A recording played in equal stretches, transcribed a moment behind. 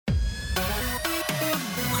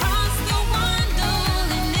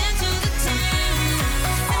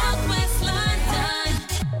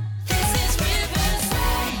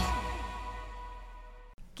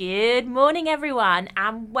Good morning, everyone,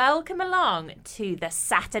 and welcome along to the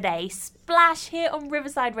Saturday Splash here on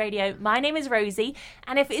Riverside Radio. My name is Rosie,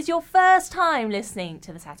 and if it is your first time listening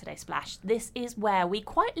to the Saturday Splash, this is where we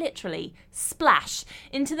quite literally splash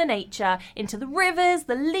into the nature, into the rivers,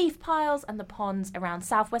 the leaf piles, and the ponds around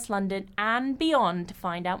southwest London and beyond to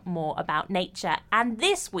find out more about nature. And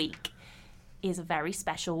this week is a very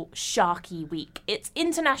special Sharky week. It's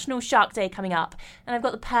International Shark Day coming up, and I've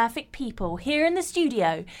got the perfect people here in the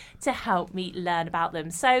studio to help me learn about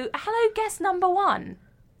them. So, hello, guest number one.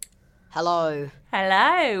 Hello.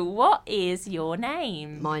 Hello, what is your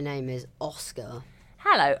name? My name is Oscar.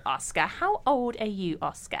 Hello, Oscar. How old are you,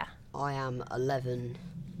 Oscar? I am 11.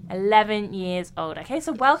 11 years old. Okay,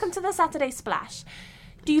 so welcome to the Saturday Splash.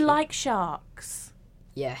 Do you like sharks?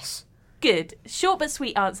 Yes. Good. Short but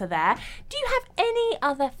sweet answer there. Do you have any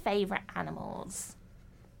other favourite animals?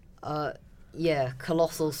 Yeah,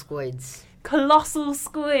 colossal squids. Colossal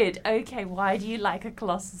squid. Okay, why do you like a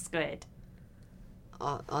colossal squid?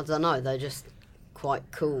 I don't know, they're just quite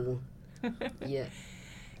cool. Yeah.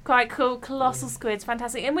 Quite cool. Colossal squids.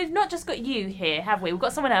 Fantastic. And we've not just got you here, have we? We've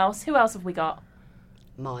got someone else. Who else have we got?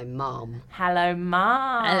 My mum. Hello,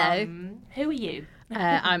 Mum. Hello. Who are you?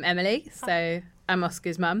 I'm Emily, so I'm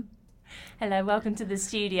Oscar's mum. Hello, welcome to the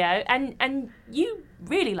studio. And you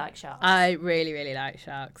really like sharks. I really, really like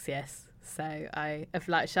sharks, yes. So I have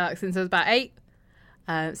liked sharks since I was about 8.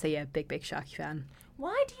 So yeah, big Sharky fan.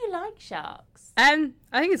 Why do you like sharks? I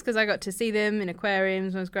think it's because I got to see them in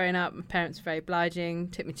aquariums when I was growing up. My parents were very obliging,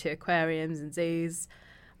 took me to aquariums and zoos.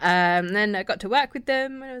 And then I got to work with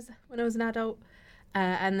them when I was an adult.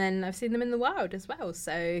 And then I've seen them in the wild as well.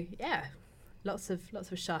 So yeah. Lots of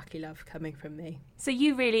sharky love coming from me. So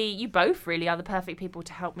you both really are the perfect people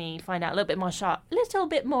to help me find out a little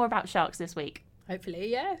bit more about sharks this week.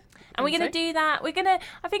 Hopefully, yeah. And we're going to do that.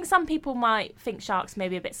 I think some people might think sharks may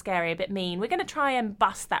be a bit scary, a bit mean. We're going to try and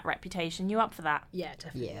bust that reputation. You up for that? Yeah,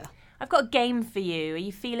 definitely. Yeah. I've got a game for you. Are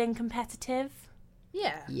you feeling competitive?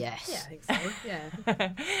 Yeah. Yes. Yeah, I think so,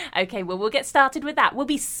 yeah. Okay, well, we'll get started with that. We'll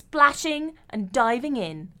be splashing and diving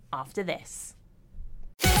in after this.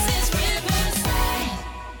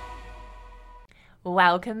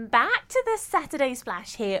 Welcome back to the Saturday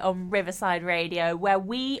Splash here on Riverside Radio, where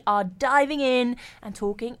we are diving in and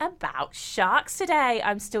talking about sharks today.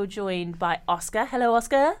 I'm still joined by Oscar. Hello,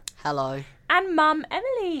 Oscar. Hello. And Mum,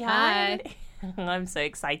 Emily. Hi. I'm so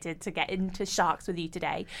excited to get into sharks with you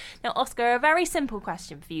today. Now, Oscar, a very simple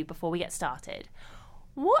question for you before we get started.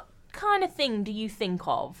 What kind of thing do you think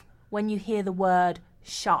of when you hear the word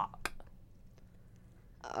shark?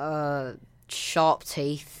 Sharp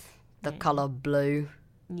teeth. The colour blue.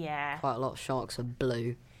 Yeah. Quite a lot of sharks are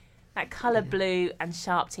blue. That colour blue and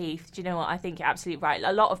sharp teeth. Do you know what? I think you're absolutely right.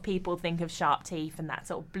 A lot of people think of sharp teeth and that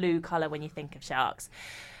sort of blue colour when you think of sharks.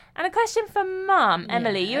 And a question for Mum,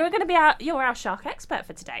 Emily. Yeah. You're our shark expert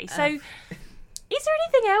for today. So, is there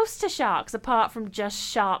anything else to sharks apart from just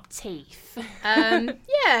sharp teeth? Yeah,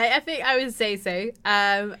 I think I would say so.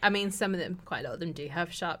 I mean, some of them, quite a lot of them do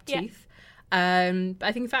have sharp teeth. But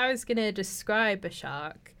I think if I was going to describe a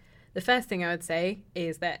shark, the first thing I would say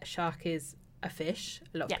is that a shark is a fish.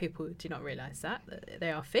 A lot of people do not realise that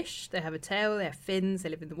they are fish. They have a tail, they have fins, they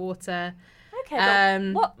live in the water.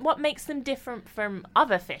 Okay, but what makes them different from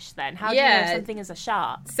other fish then? How do you know something is a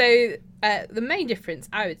shark? So the main difference,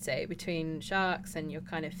 I would say, between sharks and your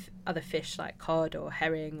kind of other fish like cod or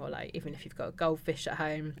herring, or like even if you've got a goldfish at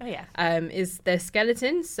home, is their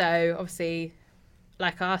skeleton. So obviously,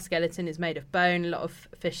 like our skeleton is made of bone, a lot of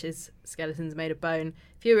fish's skeletons are made of bone.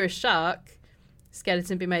 If you were a shark,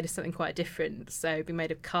 skeleton would be made of something quite different. So it'd be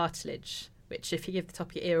made of cartilage, which if you give the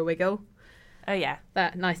top of your ear a wiggle,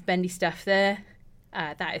 that nice bendy stuff there,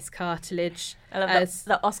 that is cartilage. I love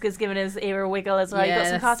that Oscar's given his ear a wiggle as well. Yeah, You got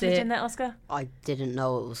some cartilage in there, Oscar? I didn't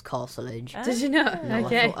know it was cartilage. Did you not? No,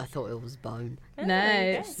 Okay. I thought it was bone.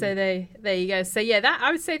 No, so there you go. So yeah, that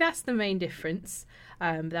I would say that's the main difference.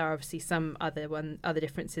 There are obviously some other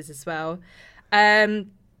differences as well.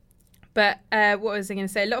 But what was I going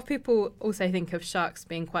to say? A lot of people also think of sharks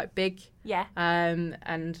being quite big. Yeah.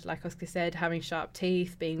 And like Oscar said, having sharp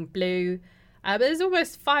teeth, being blue. But there's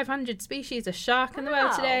almost 500 species of shark in the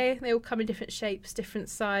world today. They all come in different shapes, different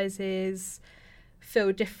sizes,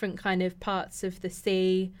 fill different kind of parts of the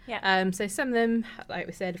sea. Yeah. So some of them, like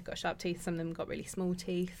we said, have got sharp teeth. Some of them got really small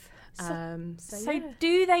teeth. So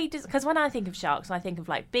do they, because when I think of sharks, I think of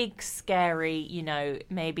like big, scary,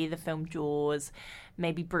 maybe the film Jaws,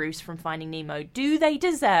 maybe Bruce from Finding Nemo. Do they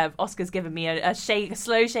deserve, Oscar's given me a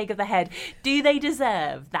slow shake of the head, do they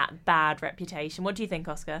deserve that bad reputation? What do you think,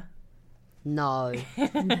 Oscar? No.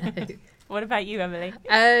 No. What about you, Emily?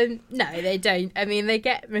 No, they don't. I mean, they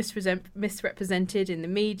get misrepresented in the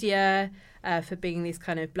media for being these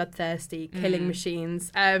kind of bloodthirsty killing machines.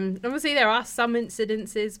 Obviously, there are some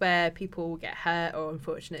incidences where people get hurt or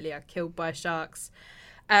unfortunately are killed by sharks.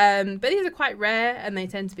 But these are quite rare, and they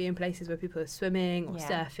tend to be in places where people are swimming or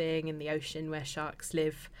surfing in the ocean where sharks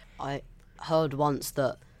live. I heard once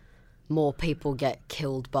that more people get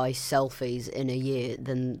killed by selfies in a year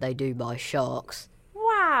than they do by sharks.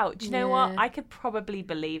 Wow. Do you know what? I could probably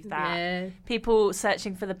believe that. Yeah. People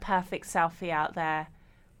searching for the perfect selfie out there.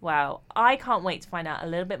 Well, I can't wait to find out a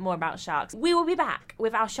little bit more about sharks. We will be back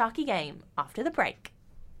with our Sharky game after the break.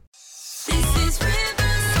 This is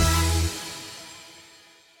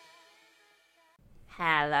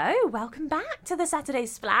Hello, welcome back to the Saturday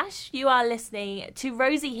Splash. You are listening to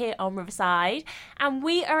Rosie here on Riverside, and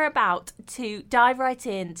we are about to dive right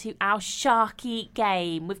into our Sharky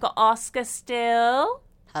game. We've got Oscar still.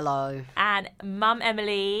 Hello. And Mum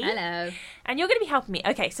Emily. Hello. And you're going to be helping me.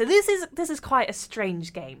 Okay, so this is quite a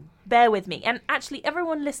strange game. Bear with me. And actually,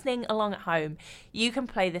 everyone listening along at home, you can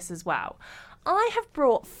play this as well. I have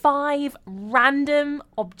brought 5 random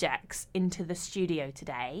objects into the studio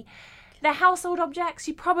today. They're household objects.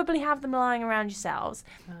 You probably have them lying around yourselves.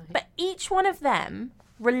 Right. But each one of them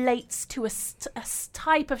relates to a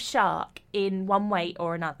type of shark in one way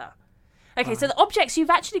or another. Okay, so the objects, you've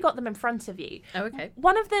actually got them in front of you. Oh, okay.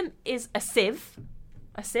 One of them is a sieve.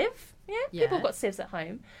 A sieve? Yeah, people have got sieves at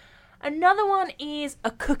home. Another one is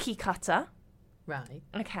a cookie cutter. Right.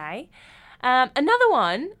 Okay. Another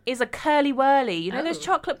one is a curly whirly. You know those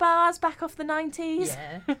chocolate bars back off the 90s?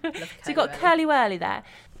 Yeah. So you've got curly whirly there.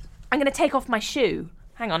 I'm going to take off my shoe.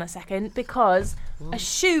 Hang on a second, because a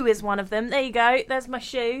shoe is one of them. There you go. There's my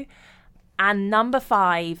shoe. And number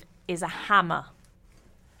 5 is a hammer.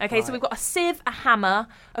 Okay, so we've got a sieve, a hammer,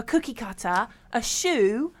 a cookie cutter, a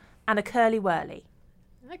shoe, and a curly whirly.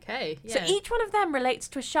 Okay, yeah. So each one of them relates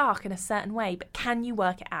to a shark in a certain way, but can you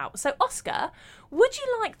work it out? So, Oscar, would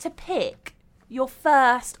you like to pick your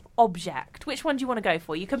first object? Which one do you want to go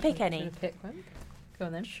for? You can pick any. Pick one. Go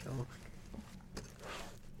on then. Sure.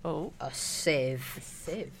 Oh. A sieve. A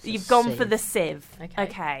sieve. You've gone for the sieve.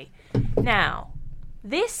 Okay. Now,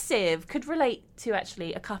 this sieve could relate to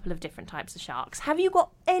actually a couple of different types of sharks. Have you got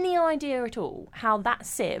any idea at all how that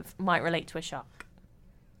sieve might relate to a shark?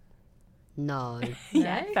 No.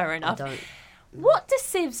 Yeah, fair enough. I don't. What do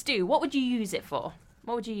sieves do? What would you use it for?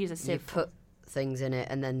 What would you use a sieve for? You put things in it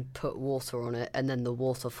and then put water on it, and then the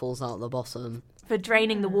water falls out the bottom. For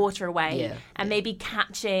draining the water away and maybe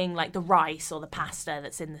catching like the rice or the pasta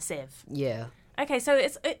that's in the sieve. Yeah. Okay, so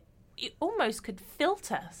you almost could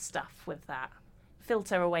filter stuff with that.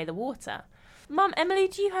 Filter away the water. Mum, Emily,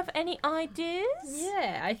 do you have any ideas?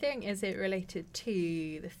 Yeah, I think is it related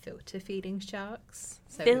to the filter feeding sharks?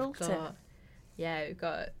 So Filter? We've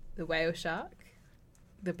got the whale shark,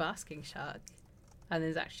 the basking shark, and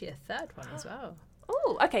there's actually a third one as well.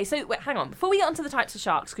 Oh, okay. So wait, hang on. Before we get onto the types of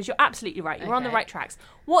sharks, because you're absolutely right. You're on the right tracks.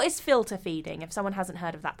 What is filter feeding, if someone hasn't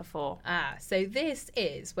heard of that before? So this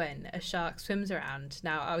is when a shark swims around.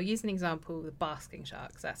 Now, I'll use an example, the basking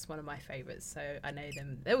sharks. That's one of my favourites, so I know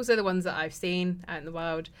them. They're also the ones that I've seen out in the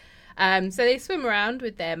wild. So they swim around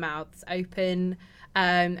with their mouths open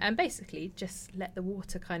and basically just let the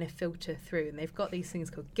water kind of filter through. And they've got these things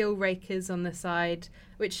called gill rakers on the side,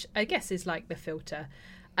 which I guess is like the filter.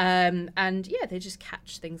 They just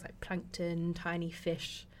catch things like plankton, tiny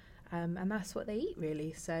fish, and that's what they eat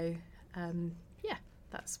really. So,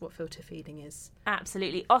 that's what filter feeding is.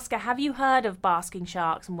 Absolutely. Oscar, have you heard of basking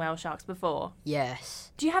sharks and whale sharks before?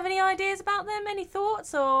 Yes. Do you have any ideas about them? Any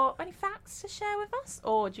thoughts or any facts to share with us?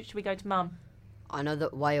 Or should we go to Mum? I know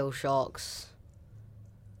that whale sharks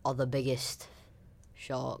are the biggest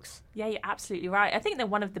sharks. Yeah, you're absolutely right. I think they're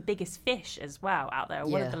one of the biggest fish as well out there,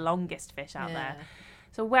 one of the longest fish out there.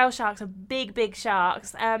 So whale sharks are big, big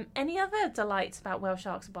sharks. Any other delights about whale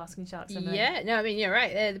sharks or basking sharks? Yeah, no, I mean, you're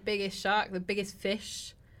right. They're the biggest shark, the biggest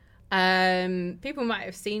fish. People might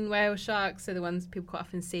have seen whale sharks. They're the ones people quite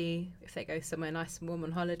often see if they go somewhere nice and warm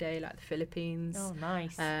on holiday, like the Philippines. Oh,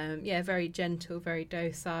 nice. Very gentle, very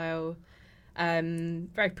docile.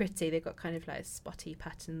 Very pretty. They've got kind of like spotty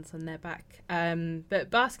patterns on their back.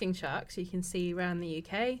 But basking sharks you can see around the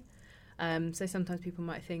UK. So sometimes people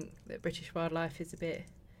might think that British wildlife is a bit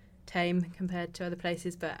tame compared to other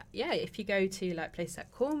places. But yeah, if you go to like places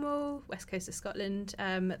like Cornwall, west coast of Scotland,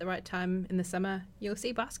 at the right time in the summer, you'll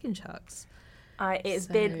see basking sharks. It's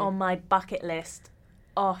been on my bucket list.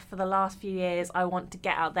 For the last few years, I want to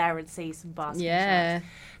get out there and see some basking sharks.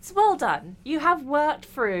 So well done. You have worked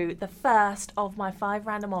through the first of my 5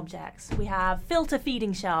 random objects. We have filter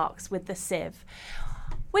feeding sharks with the sieve.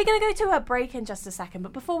 We're going to go to a break in just a second,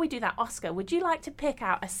 but before we do that, Oscar, would you like to pick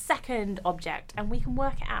out a second object and we can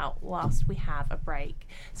work it out whilst we have a break?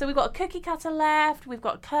 So we've got a cookie cutter left, we've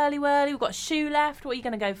got curly whirly, we've got a shoe left. What are you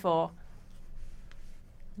going to go for?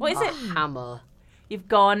 What is it? Hammer. You've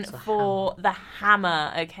gone for the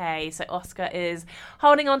hammer. Okay, so Oscar is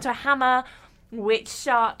holding on to a hammer. Which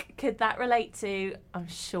shark could that relate to? I'm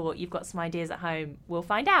sure you've got some ideas at home. We'll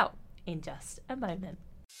find out in just a moment.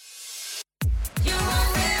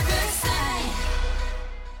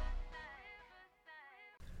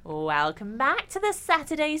 Welcome back to the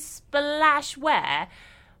Saturday Splash, where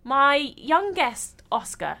my young guest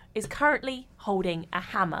Oscar is currently holding a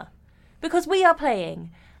hammer because we are playing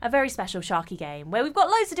a very special sharky game where we've got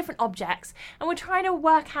loads of different objects and we're trying to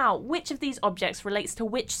work out which of these objects relates to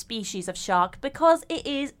which species of shark because it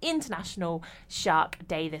is International Shark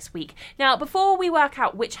Day this week. Now, before we work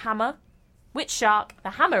out which shark the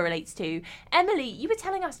hammer relates to, Emily, you were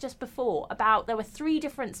telling us just before about there were 3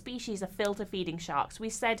 different species of filter feeding sharks. We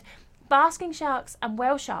said basking sharks and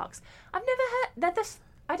whale sharks. I've never heard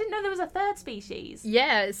I didn't know there was a third species.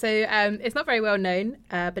 Yeah, so it's not very well known,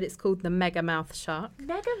 but it's called the megamouth shark.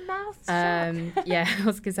 Megamouth shark? Yeah,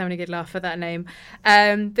 Oscar's having a good laugh at that name.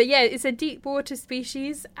 But yeah, it's a deep water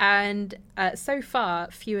species, and so far,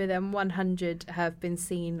 fewer than 100 have been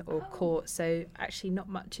seen or caught, so actually not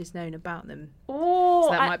much is known about them. Oh,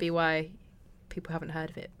 so that might be why people haven't heard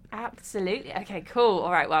of it. Absolutely. Okay, cool.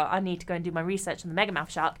 All right, well, I need to go and do my research on the megamouth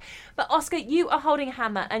shark. But Oscar, you are holding a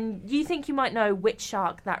hammer and you think you might know which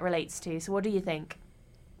shark that relates to. So what do you think?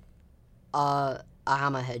 A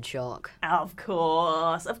hammerhead shark. Of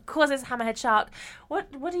course it's a hammerhead shark.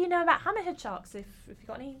 What do you know about hammerhead sharks, if you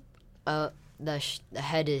got any? The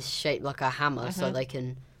head is shaped like a hammer, so they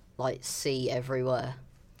can, see everywhere.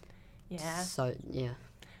 Yeah. So, yeah.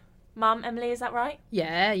 Mum, Emily, is that right?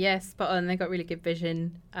 Yeah, spot on. They got really good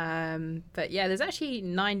vision. But yeah, there's actually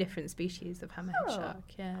 9 different species of hammerhead shark.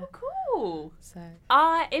 Yeah. Oh, cool. So,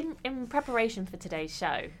 in preparation for today's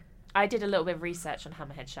show, I did a little bit of research on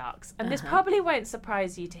hammerhead sharks, and this probably won't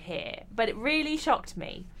surprise you to hear, but it really shocked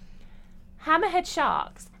me. Hammerhead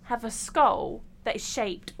sharks have a skull that is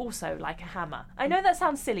shaped also like a hammer. I know that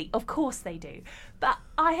sounds silly, of course they do, but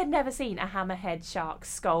I had never seen a hammerhead shark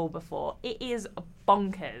skull before. It is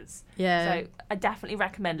bonkers. Yeah. So I definitely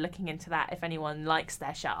recommend looking into that if anyone likes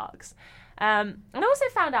their sharks. And I also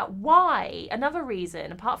found out why, another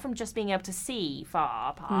reason, apart from just being able to see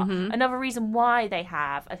far apart, another reason why they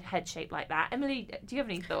have a head shape like that. Emily, do you have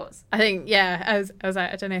any thoughts? I think, yeah, I was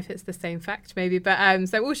like, I don't know if it's the same fact maybe, but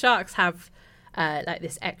so all sharks have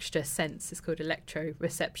this extra sense. It's called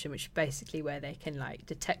electroreception, which is basically where they can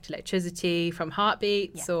detect electricity from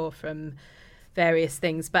heartbeats or from various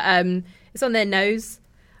things. But it's on their nose.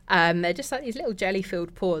 They're just like these little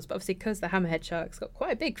jelly-filled paws. But obviously, because the hammerhead shark's got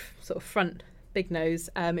quite a big sort of front, big nose,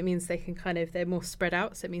 it means they can they're more spread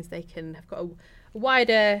out. So it means they can have got a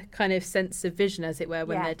wider kind of sense of vision, as it were,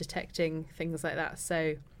 when they're detecting things like that.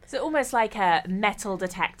 So almost like a metal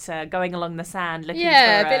detector going along the sand looking for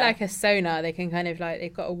a bit like a sonar. They can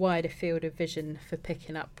they've got a wider field of vision for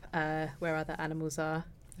picking up where other animals are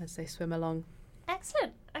as they swim along.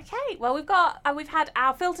 Excellent. Okay, well we've had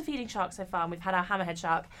our filter feeding shark so far, and we've had our hammerhead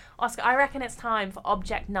shark. Oscar, I reckon it's time for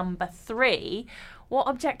object number 3. What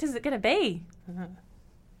object is it going to be?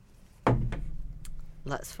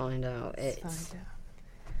 Let's find out. It's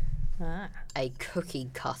a cookie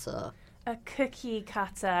cutter. A cookie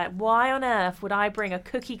cutter. Why on earth would I bring a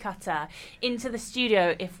cookie cutter into the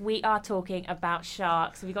studio if we are talking about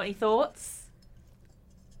sharks? Have you got any thoughts?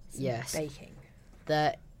 Yes. Baking.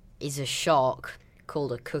 There is a shark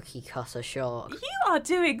called a cookie cutter shark. You are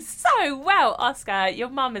doing so well, Oscar. Your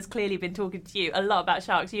mum has clearly been talking to you a lot about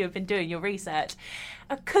sharks. You have been doing your research.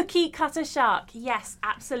 A cookie cutter shark. Yes,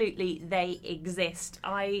 absolutely, they exist.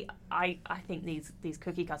 I think these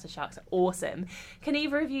cookie cutter sharks are awesome. Can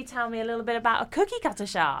either of you tell me a little bit about a cookie cutter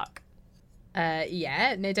shark?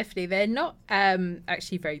 Yeah, no, definitely. They're not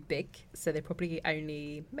actually very big, so they're probably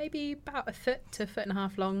only maybe about a foot to a foot and a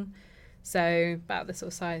half long. So about the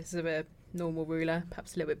sort of size of a normal ruler,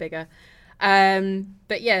 perhaps a little bit bigger.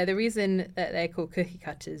 But yeah, the reason that they're called cookie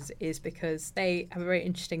cutters is because they have a very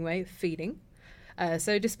interesting way of feeding.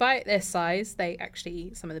 So despite their size, they actually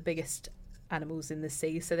eat some of the biggest animals in the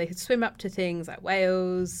sea. So they could swim up to things like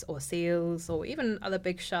whales or seals or even other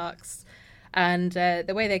big sharks. And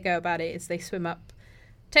the way they go about it is they swim up,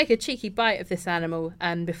 take a cheeky bite of this animal,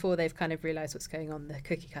 and before they've kind of realised what's going on, the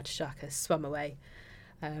cookie cutter shark has swum away.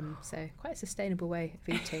 So quite a sustainable way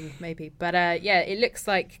of eating, maybe. But yeah, it looks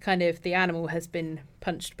like kind of the animal has been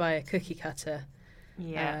punched by a cookie cutter.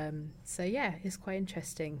 Yeah. So yeah, it's quite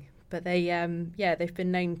interesting. But they've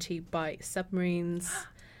been known to bite submarines,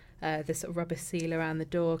 the sort of rubber seal around the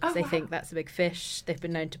door because they think that's a big fish. They've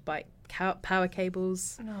been known to bite power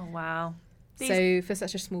cables. Oh, wow. So for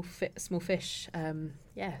such a small fish,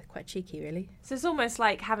 quite cheeky, really. So it's almost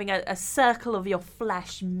like having a circle of your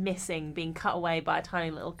flesh missing, being cut away by a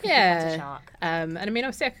tiny little cookie-cutter shark. And I mean,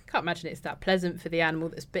 obviously, I can't imagine it's that pleasant for the animal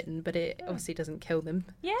that's bitten, but it obviously doesn't kill them.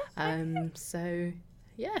 Yeah. So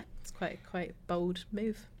yeah, it's quite a bold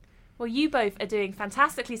move. Well, you both are doing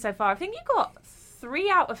fantastically so far. I think you got 3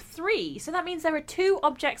 out of 3. So that means there are 2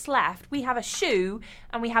 objects left. We have a shoe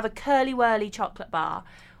and we have a curly whirly chocolate bar.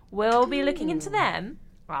 We'll be looking into them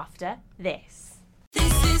after this.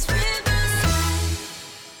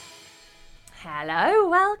 Hello,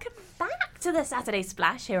 welcome back to the Saturday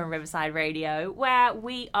Splash here on Riverside Radio, where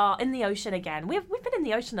we are in the ocean again. We've been in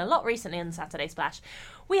the ocean a lot recently on the Saturday Splash.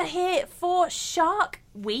 We are here for Shark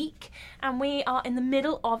Week, and we are in the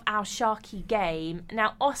middle of our Sharky game.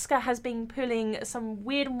 Now, Oscar has been pulling some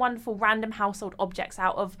weird and wonderful random household objects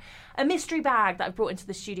out of a mystery bag that I've brought into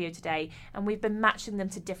the studio today, and we've been matching them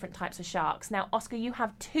to different types of sharks. Now, Oscar, you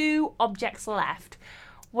have 2 objects left.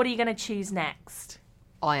 What are you going to choose next?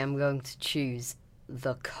 I am going to choose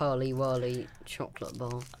the curly whirly chocolate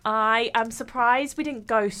bar. I am surprised we didn't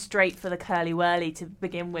go straight for the curly whirly to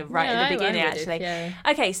begin with at the beginning, actually.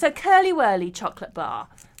 Okay, so curly whirly chocolate bar.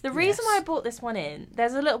 The reason why I brought this one in,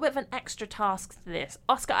 there's a little bit of an extra task to this.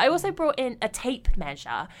 Oscar, I also brought in a tape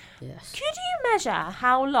measure. Yes. Could you measure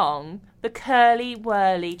how long the curly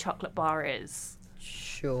whirly chocolate bar is?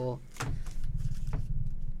 Sure.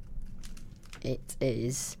 It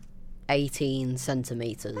is 18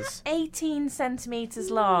 centimetres. 18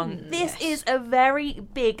 centimetres long. This is a very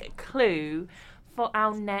big clue for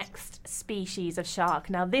our next species of shark.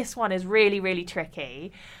 Now, this one is really, really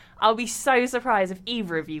tricky. I'll be so surprised if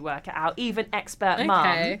either of you work it out, even expert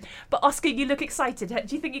mum. But Oscar, you look excited.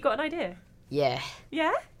 Do you think you got an idea? Yeah.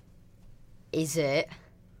 Yeah? Is it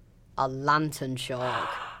a lantern shark?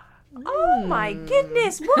 Oh my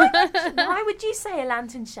goodness. Why would you say a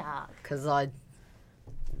lantern shark? Because I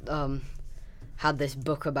had this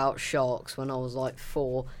book about sharks when I was like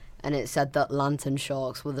 4, and it said that lantern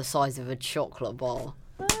sharks were the size of a chocolate bar.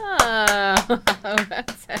 Oh,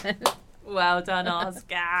 that's it. Well done,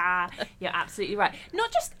 Oscar. You're absolutely right.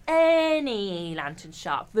 Not just any lantern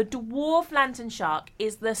shark. The dwarf lantern shark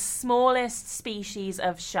is the smallest species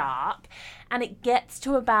of shark, and it gets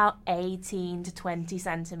to about 18 to 20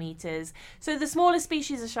 centimetres. So the smallest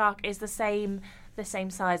species of shark is the same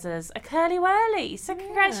size as a curly whirly. So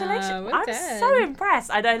congratulations. I'm so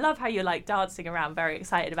impressed. And I love how you're like dancing around, very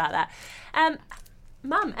excited about that.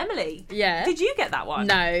 Mum, Emily. Yeah. Did you get that one?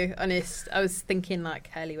 No, honest. I was thinking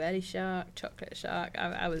like curly whirly shark, chocolate shark.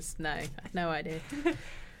 I had no idea.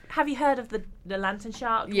 Have you heard of the lantern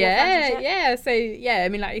shark? Yeah. So I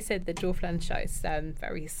mean, like you said, the dwarf lantern shark is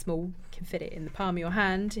very small. You can fit it in the palm of your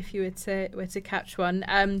hand if you were to catch one.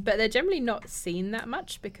 But they're generally not seen that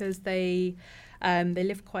much because they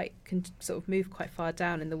live sort of move quite far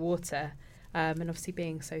down in the water. And obviously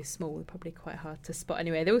being so small, they're probably quite hard to spot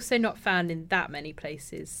anyway. They're also not found in that many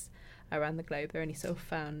places around the globe. They're only sort of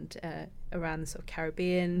found around the sort of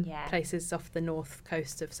Caribbean, places off the north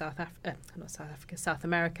coast of South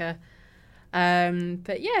America. But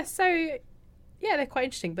they're quite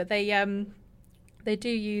interesting. But they do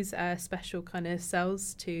use special kind of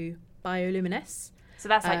cells to bioluminesce. So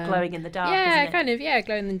that's like glowing in the dark, yeah, isn't it?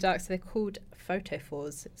 Glowing in the dark. So they're called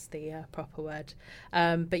photophores, it's the proper word.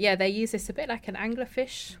 But they use this a bit like an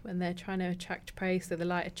anglerfish when they're trying to attract prey. So the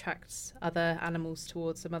light attracts other animals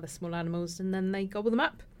towards them, other small animals, and then they gobble them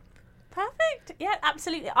up. Perfect. Yeah,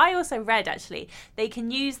 absolutely. I also read, actually, they can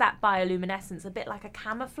use that bioluminescence a bit like a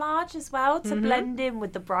camouflage as well to blend in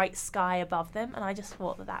with the bright sky above them. And I just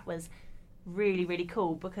thought that was really, really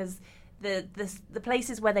cool because the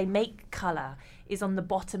places where they make colour is on the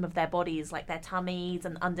bottom of their bodies, like their tummies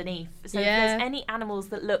and underneath. So if there's any animals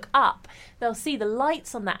that look up, they'll see the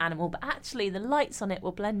lights on that animal, but actually the lights on it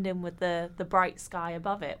will blend in with the bright sky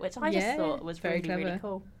above it, which I just thought was really, really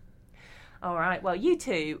cool. All right, well, you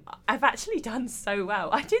two, I've actually done so well.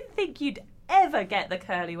 I didn't think you'd ever get the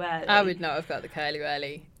curly whirly. I would not have got the curly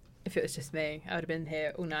whirly if it was just me. I would have been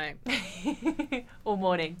here all night. All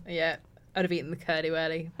morning. Yeah. I'd have eaten the curly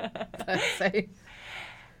whirly. So.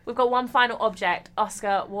 We've got one final object.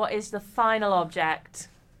 Oscar, what is the final object?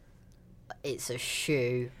 It's a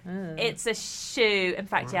shoe. It's a shoe. In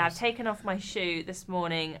fact, I've taken off my shoe this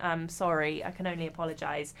morning. I'm sorry. I can only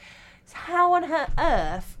apologise. So how on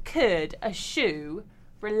earth could a shoe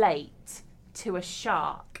relate to a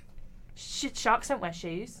shark? Sharks don't wear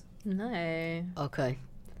shoes. No. Okay.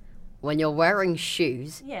 When you're wearing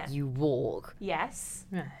shoes, Yeah. you walk. Yes.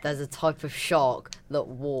 There's a type of shark that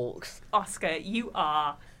walks. Oscar, you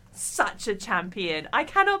are such a champion. I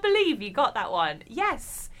cannot believe you got that one.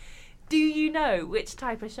 Yes. Do you know which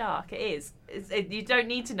type of shark it is? You don't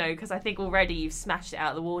need to know because I think already you've smashed it out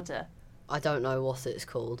of the water. I don't know what it's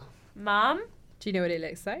called. Mum? Do you know what it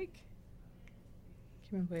looks like?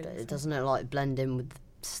 Do you remember what it looks like? Doesn't it like blend in with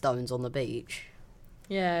stones on the beach?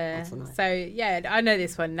 Yeah. I don't know. So, yeah, I know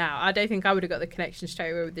this one now. I don't think I would have got the connection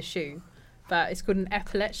straight away with the shoe, but it's called an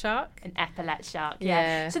epaulet shark. An epaulet shark,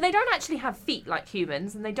 yeah. So they don't actually have feet like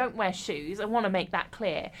humans and they don't wear shoes. I want to make that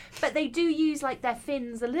clear. But they do use like their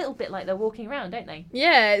fins a little bit like they're walking around, don't they?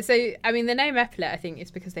 Yeah. So, I mean, the name epaulet, I think,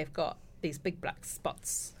 is because they've got these big black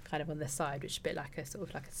spots kind of on the side, which is a bit like a sort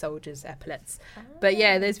of like a soldier's epaulets. But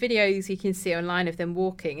yeah, there's videos you can see online of them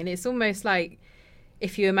walking, and it's almost like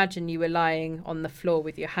if you imagine you were lying on the floor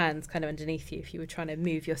with your hands kind of underneath you, if you were trying to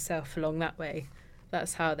move yourself along that way,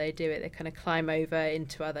 that's how they do it. They kind of climb over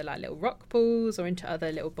into other like little rock pools or into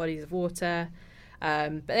other little bodies of water.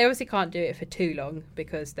 But they obviously can't do it for too long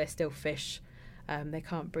because they're still fish. They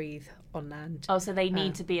can't breathe on land. Oh, so they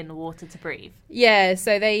need to be in the water to breathe. Yeah,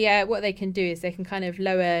 so they what they can do is they can kind of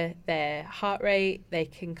lower their heart rate. They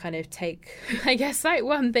can kind of take, I guess, like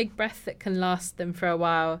one big breath that can last them for a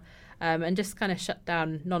while. And just kind of shut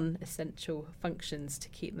down non-essential functions to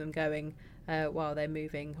keep them going while they're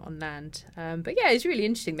moving on land. But yeah, it's really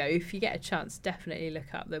interesting though. If you get a chance, definitely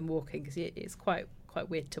look up them walking because it's quite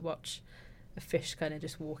weird to watch a fish kind of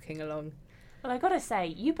just walking along. Well, I gotta say,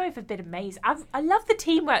 you both have been amazing. I love the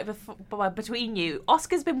teamwork between you.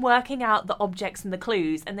 Oscar's been working out the objects and the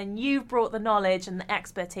clues, and then you've brought the knowledge and the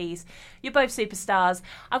expertise. You're both superstars.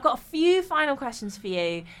 I've got a few final questions for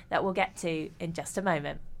you that we'll get to in just a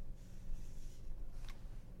moment.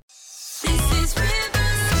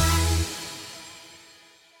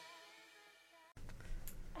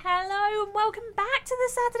 Hello and welcome back to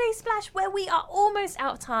the Saturday Splash, where we are almost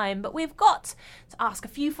out of time, but we've got to ask a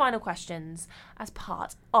few final questions as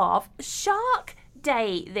part of Shark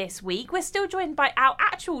Day this week. We're still joined by our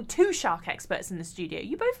actual two shark experts in the studio.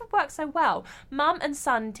 You both have worked so well. Mum and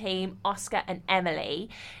son team, Oscar and Emilie.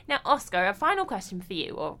 Now, Oscar, a final question for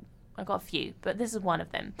you, or I've got a few, but this is one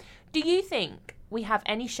of them. Do you think we have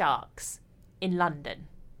any sharks in London?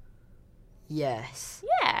 Yes.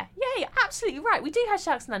 Yeah, you're absolutely right. We do have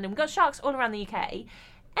sharks in London. We've got sharks all around the UK.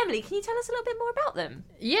 Emilie, can you tell us a little bit more about them?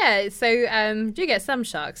 Yeah, so do get some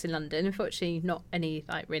sharks in London. Unfortunately, not any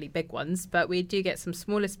like really big ones, but we do get some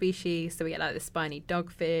smaller species. So we get like the spiny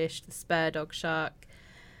dogfish, the spur dog shark.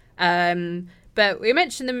 But we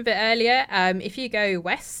mentioned them a bit earlier. If you go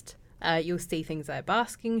west, you'll see things like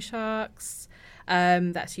basking sharks.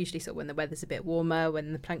 That's usually sort of when the weather's a bit warmer,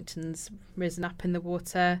 when the plankton's risen up in the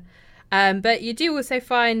water. But you do also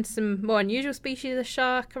find some more unusual species of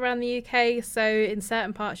shark around the UK. So in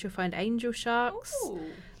certain parts, you'll find angel sharks.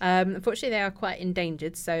 Unfortunately, they are quite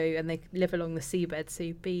endangered. And they live along the seabed. So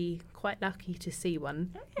you'd be quite lucky to see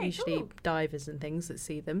one. Okay, usually cool. divers and things that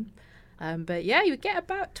see them. But yeah, you get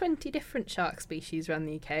about 20 different shark species around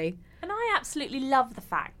the UK. And I absolutely love the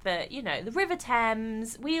fact that, you know, the River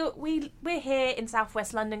Thames, we're here in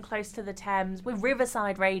southwest London, close to the Thames, we're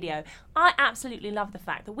Riverside Radio. I absolutely love the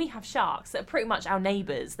fact that we have sharks that are pretty much our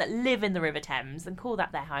neighbours that live in the River Thames and call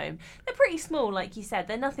that their home. They're pretty small, like you said.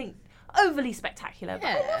 They're nothing overly spectacular, but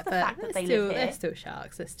I love the fact that they live here. They're still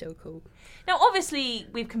sharks. They're still cool. Now, obviously,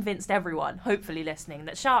 we've convinced everyone, hopefully listening,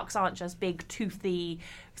 that sharks aren't just big, toothy,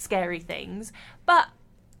 scary things, but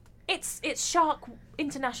it's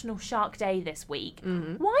International Shark Day this week.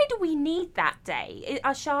 Mm-hmm. Why do we need that day?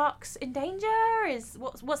 Are sharks in danger?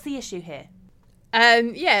 What's the issue here?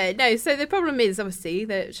 So the problem is obviously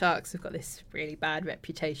that sharks have got this really bad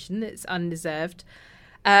reputation that's undeserved.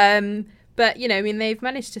 But, you know, I mean, they've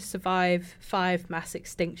managed to survive 5 mass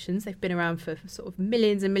extinctions. They've been around for sort of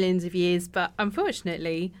millions and millions of years, but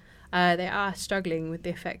unfortunately, they are struggling with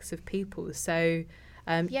the effects of people. So,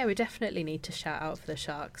 we definitely need to shout out for the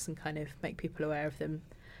sharks and kind of make people aware of them.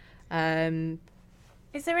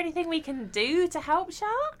 Is there anything we can do to help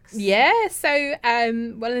sharks? Yeah, so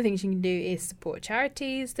one of the things you can do is support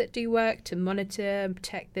charities that do work to monitor and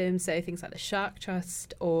protect them. So things like the Shark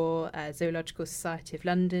Trust or Zoological Society of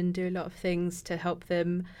London do a lot of things to help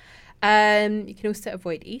them. You can also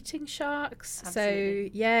avoid eating sharks. Absolutely.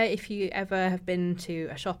 So, yeah, if you ever have been to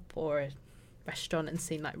a shop or a restaurant and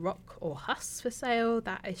seen like rock or huss for sale,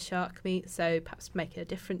 that is shark meat. So perhaps make a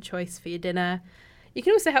different choice for your dinner. You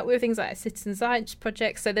can also help with things like a citizen science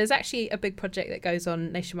project. So there's actually a big project that goes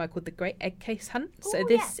on nationwide called the Great Egg Case Hunt. So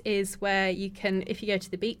this is where you can, if you go to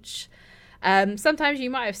the beach Sometimes you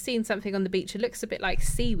might have seen something on the beach. It looks a bit like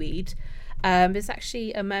seaweed. It's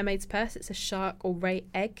actually a mermaid's purse. It's a shark or ray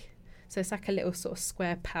egg. So it's like a little sort of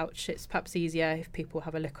square pouch. It's perhaps easier if people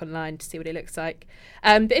have a look online to see what it looks like.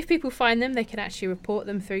 But if people find them, they can actually report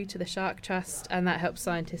them through to the Shark Trust, and that helps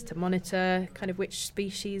scientists to monitor kind of which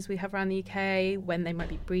species we have around the UK, when they might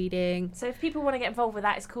be breeding. So if people want to get involved with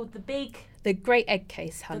that, it's called the Great Egg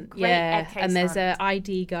Case Hunt. Egg Case and there's an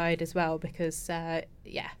ID guide as well, because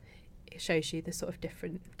it shows you the sort of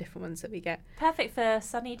different ones that we get. Perfect for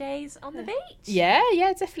sunny days on the beach. Yeah,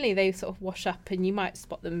 definitely. They sort of wash up and you might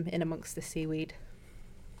spot them in amongst the seaweed.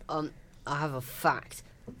 I have a fact.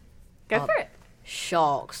 Go for it.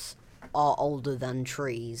 Sharks are older than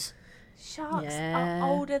trees. Sharks are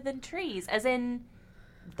older than trees, as in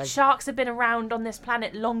sharks have been around on this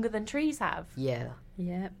planet longer than trees have. Yeah.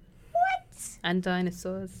 What? And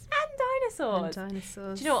dinosaurs. Do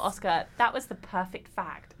you know what, Oscar? That was the perfect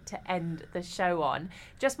fact to end the show on.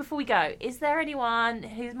 Just before we go, is there anyone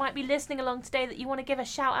who might be listening along today that you want to give a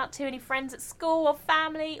shout out to? Any friends at school or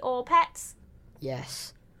family or pets?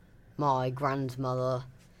 Yes. My grandmother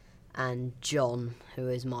and John, who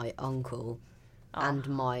is my uncle, and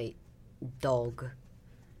my dog,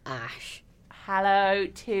 Ash. Hello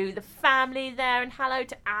to the family there, and hello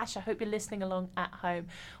to Ash. I hope you're listening along at home.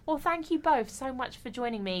 Well, thank you both so much for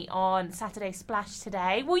joining me on Saturday Splash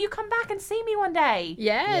today. Will you come back and see me one day?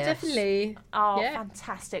 Yeah, yes. Definitely. Oh,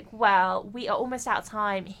 fantastic. Well, we are almost out of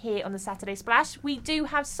time here on the Saturday Splash. We do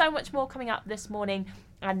have so much more coming up this morning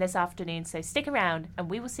and this afternoon, so stick around and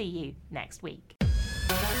we will see you next week.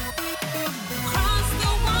 Cross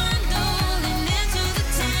the